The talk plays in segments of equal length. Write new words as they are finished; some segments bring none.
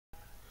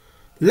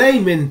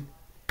Laymen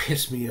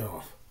piss me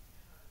off.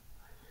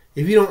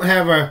 If you don't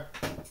have a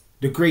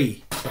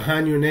degree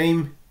behind your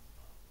name,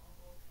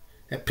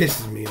 that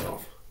pisses me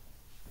off.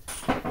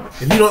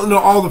 If you don't know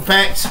all the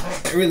facts,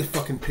 that really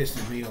fucking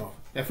pisses me off.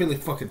 That really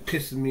fucking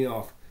pisses me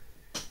off.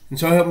 And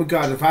so help me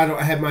God, if I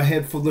don't have my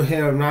head full of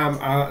hair and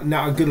I'm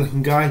not a good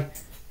looking guy,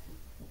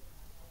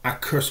 I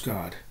curse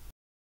God.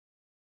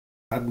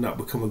 I did not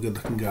become a good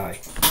looking guy.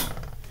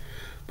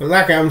 But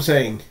like I'm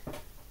saying,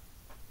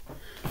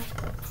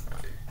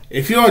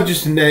 if you're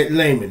just a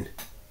layman,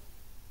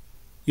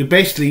 you're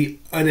basically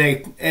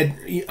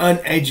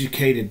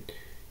uneducated.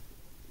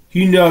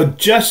 You know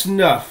just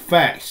enough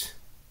facts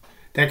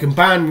that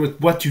combined with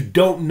what you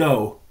don't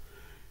know,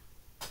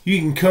 you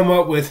can come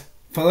up with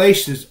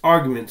fallacious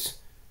arguments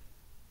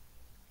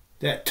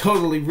that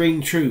totally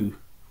ring true.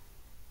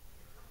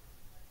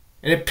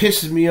 And it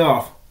pisses me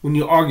off when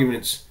your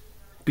arguments,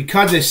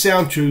 because they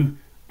sound true,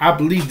 I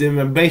believe them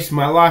and base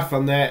my life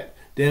on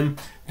them.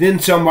 Then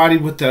somebody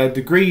with a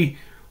degree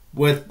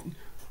with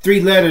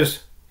 3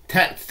 letters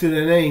tacked to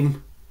the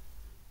name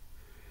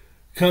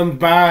comes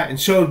by and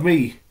shows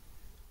me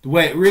the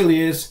way it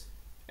really is,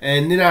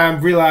 and then I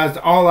realized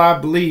all I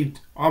believed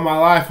all my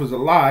life was a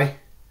lie.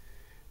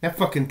 That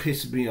fucking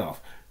pisses me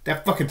off.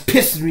 That fucking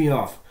pisses me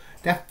off.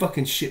 That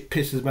fucking shit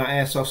pisses my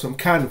ass off some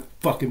kind of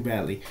fucking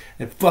badly.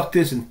 And fuck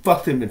this and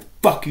fuck them and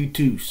fuck you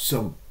too,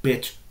 some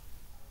bitch.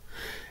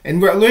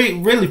 And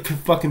really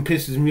fucking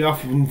pisses me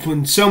off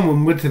when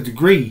someone with a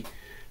degree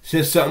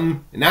says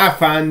something and I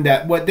find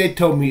that what they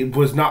told me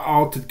was not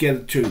altogether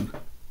true.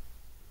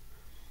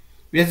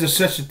 Is there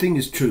such a thing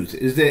as truth?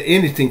 Is there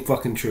anything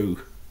fucking true?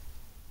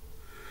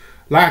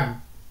 Like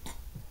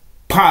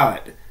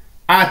Pilate,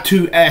 I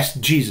too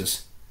asked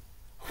Jesus,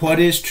 what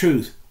is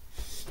truth?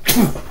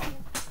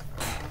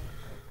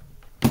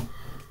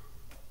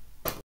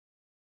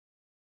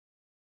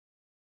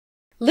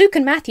 Luke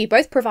and Matthew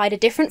both provide a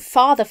different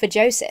father for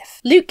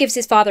Joseph. Luke gives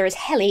his father as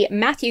Heli,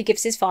 Matthew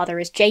gives his father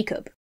as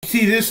Jacob.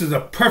 See, this is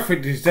a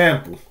perfect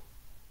example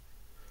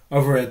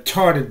of a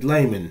retarded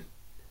layman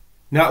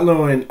not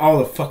knowing all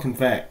the fucking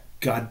fact.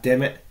 God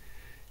damn it.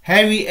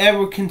 Have you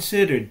ever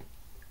considered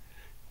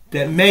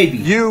that maybe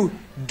you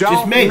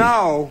don't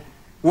know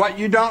what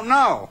you don't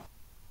know?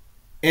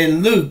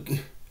 In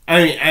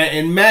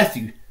in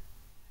Matthew,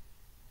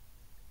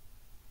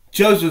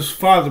 Joseph's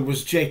father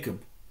was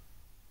Jacob.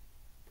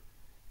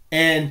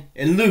 And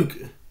in Luke,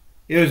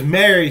 it was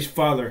Mary's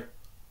father,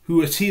 who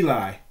was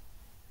Heli.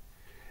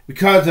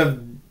 Because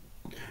of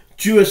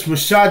Jewish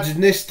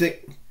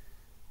misogynistic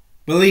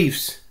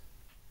beliefs,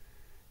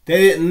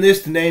 they didn't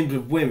list the names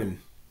of women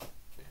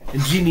in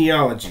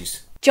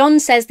genealogies. John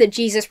says that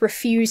Jesus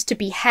refused to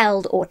be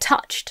held or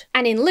touched.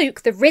 And in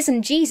Luke, the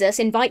risen Jesus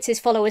invites his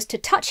followers to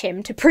touch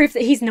him to prove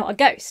that he's not a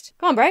ghost.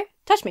 Come on, bro.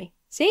 Touch me.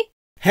 See?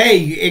 Hey,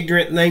 you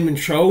ignorant layman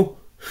troll.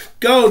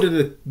 Go to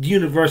the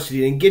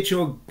university and get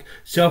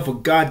yourself a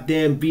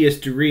goddamn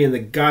BS degree in the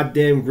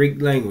goddamn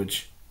Greek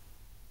language.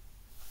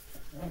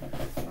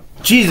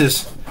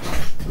 Jesus,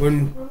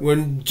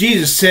 when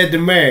Jesus said to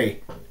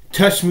Mary,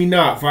 touch me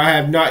not, for I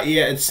have not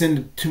yet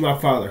ascended to my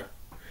Father.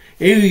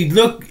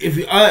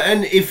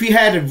 If you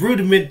had a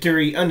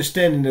rudimentary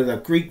understanding of the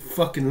Greek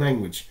fucking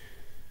language,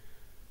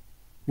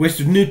 which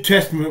the New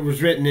Testament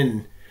was written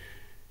in,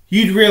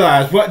 you'd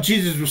realize what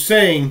Jesus was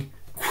saying.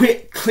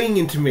 Quit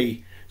clinging to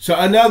me. So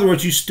in other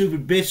words, you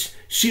stupid bitch,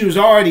 she was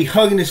already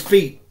hugging his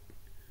feet.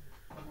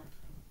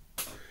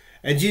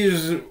 And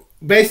Jesus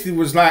basically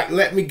was like,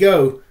 let me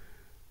go.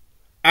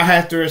 I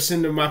have to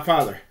ascend to my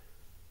Father.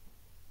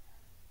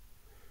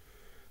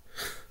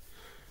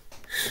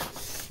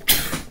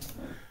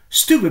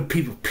 Stupid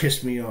people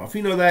piss me off.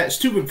 You know that?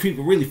 Stupid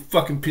people really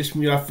fucking piss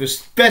me off,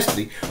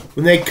 especially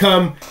when they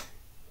come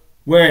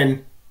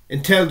wearing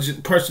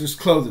intelligent person's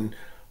clothing,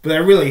 but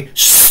they're really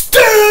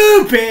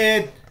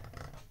stupid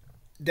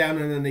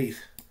down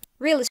underneath.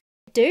 Real as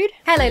dude.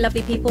 Hello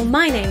lovely people,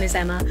 my name is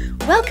Emma.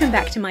 Welcome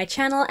back to my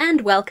channel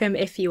and welcome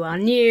if you are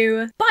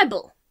new.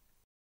 Bible.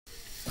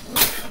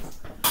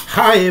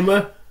 Hi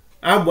Emma,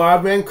 I'm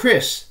Wildman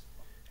Chris,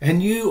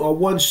 and you are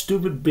one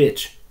stupid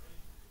bitch.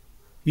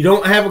 You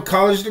don't have a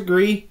college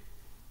degree.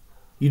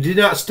 You did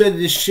not study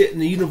this shit in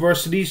the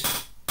universities.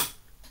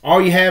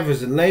 All you have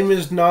is a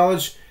layman's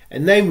knowledge,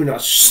 and laymen are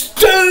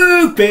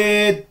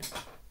stupid.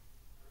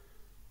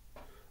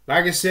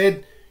 Like I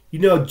said, you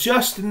know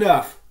just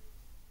enough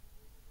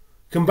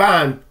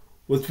combined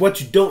with what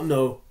you don't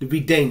know to be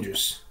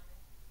dangerous.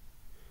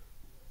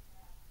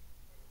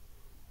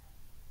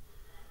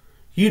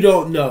 You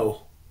don't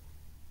know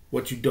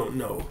what you don't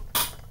know.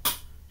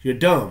 You're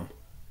dumb.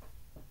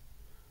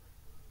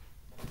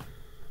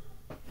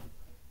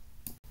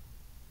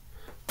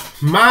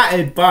 My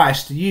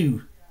advice to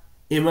you,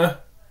 Emma,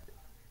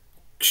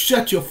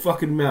 shut your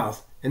fucking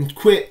mouth and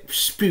quit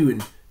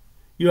spewing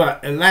your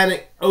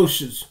Atlantic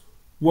Ocean's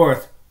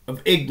worth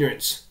of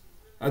ignorance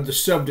of the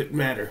subject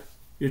matter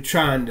you're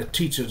trying to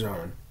teach us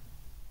on.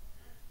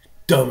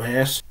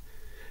 Dumbass.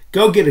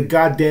 Go get a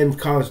goddamn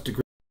college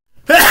degree.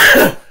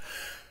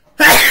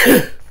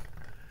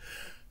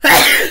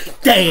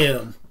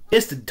 Damn!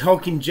 It's the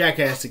talking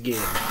jackass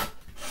again.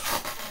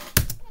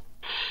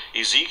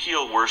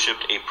 Ezekiel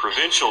worshipped a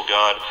provincial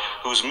god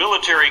whose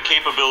military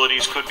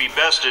capabilities could be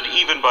bested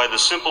even by the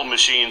simple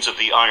machines of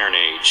the Iron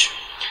Age.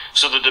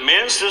 So the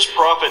demands this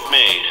prophet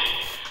made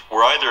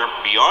were either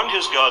beyond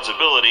his god's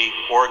ability,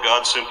 or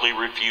God simply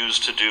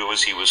refused to do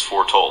as he was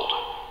foretold.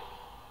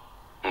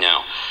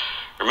 Now,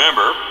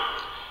 remember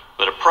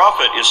that a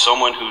prophet is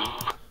someone who...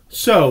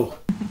 So,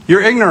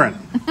 You're ignorant.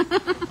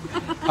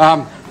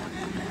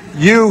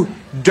 You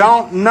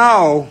don't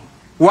know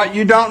what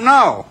you don't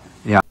know.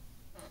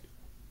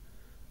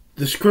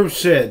 the script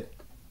said,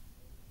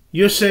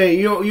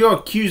 you're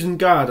accusing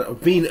God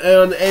of being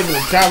unable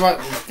to drive out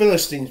the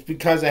Philistines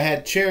because they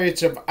had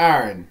chariots of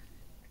iron.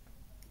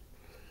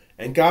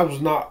 And God was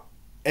not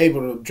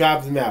able to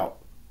drive them out.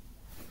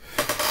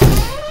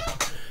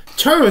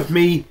 Turn with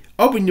me.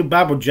 Open your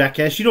Bible,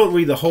 jackass. You don't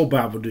read the whole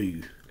Bible, do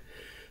you?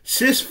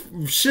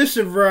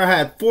 Sisera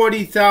had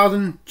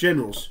 40,000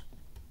 generals.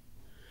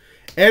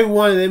 Every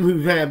one of them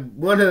who had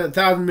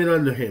 100,000 men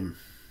under him.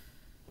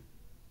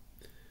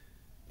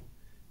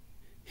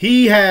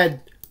 He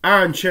had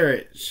iron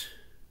chariots.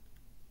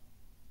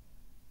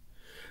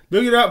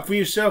 Look it up for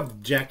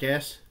yourself,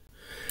 jackass.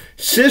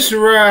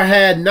 Sisera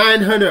had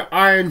 900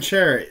 iron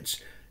chariots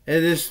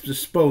at his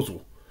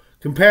disposal,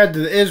 compared to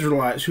the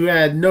Israelites who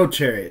had no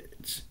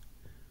chariots.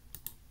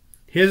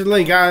 Here's a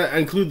link. I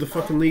include the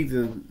fucking link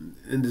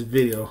in this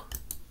video.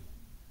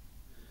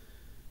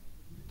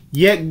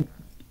 Yet,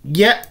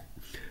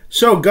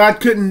 so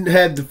God couldn't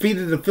have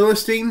defeated the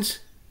Philistines?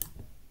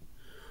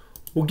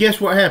 Well,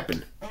 guess what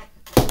happened?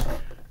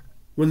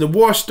 When the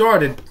war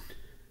started,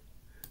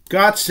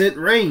 God sent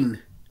rain.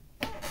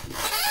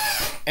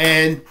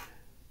 And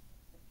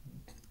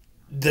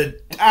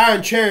the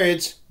iron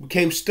chariots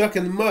became stuck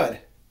in the mud.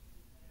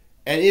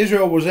 And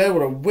Israel was able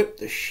to whip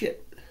the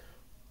shit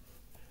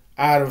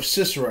out of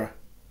Sisera.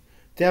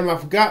 Damn, I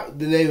forgot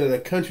the name of the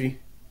country.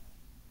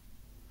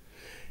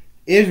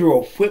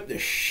 Israel whipped the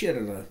shit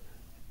out of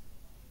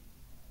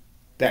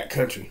that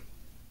country.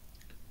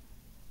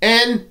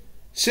 And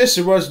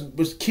Sisera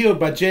was killed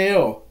by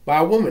Jael, by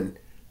a woman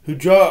who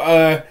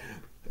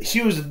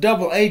she was a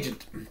double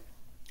agent.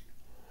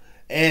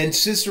 And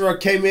Sisera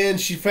came in,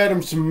 she fed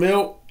him some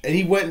milk, and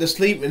he went to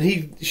sleep,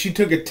 and she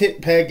took a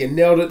tent peg and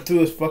nailed it through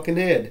his fucking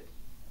head.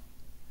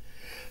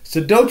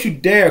 So don't you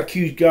dare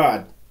accuse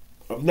God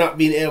of not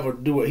being able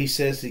to do what he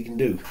says he can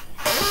do.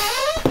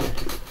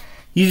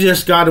 You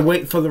just gotta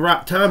wait for the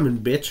right timing,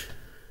 bitch.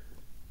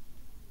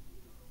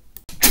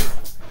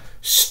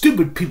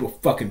 Stupid people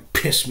fucking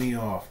piss me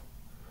off.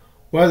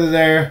 Whether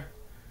they're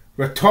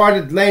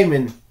retarded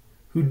laymen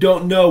who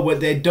don't know what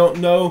they don't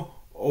know,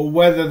 or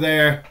whether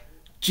they're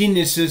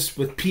geniuses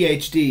with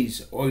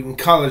Ph.Ds. or even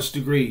college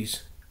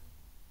degrees.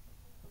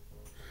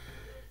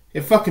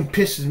 It fucking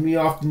pisses me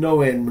off to no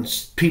end when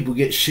people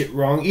get shit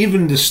wrong,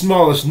 even the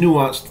smallest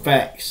nuanced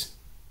facts.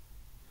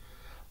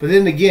 But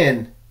then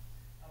again,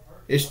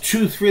 is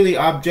truth really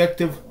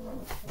objective?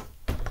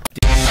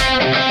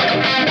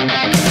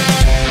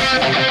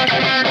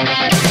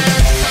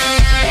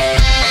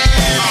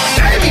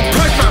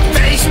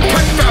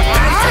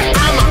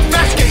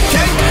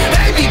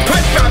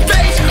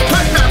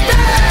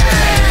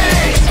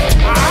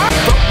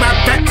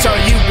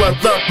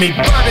 Love me,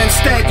 but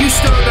instead you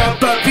stood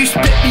above, you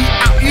spit me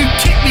out, you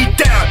kick me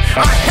down.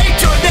 I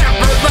hate you'll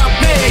never love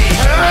me.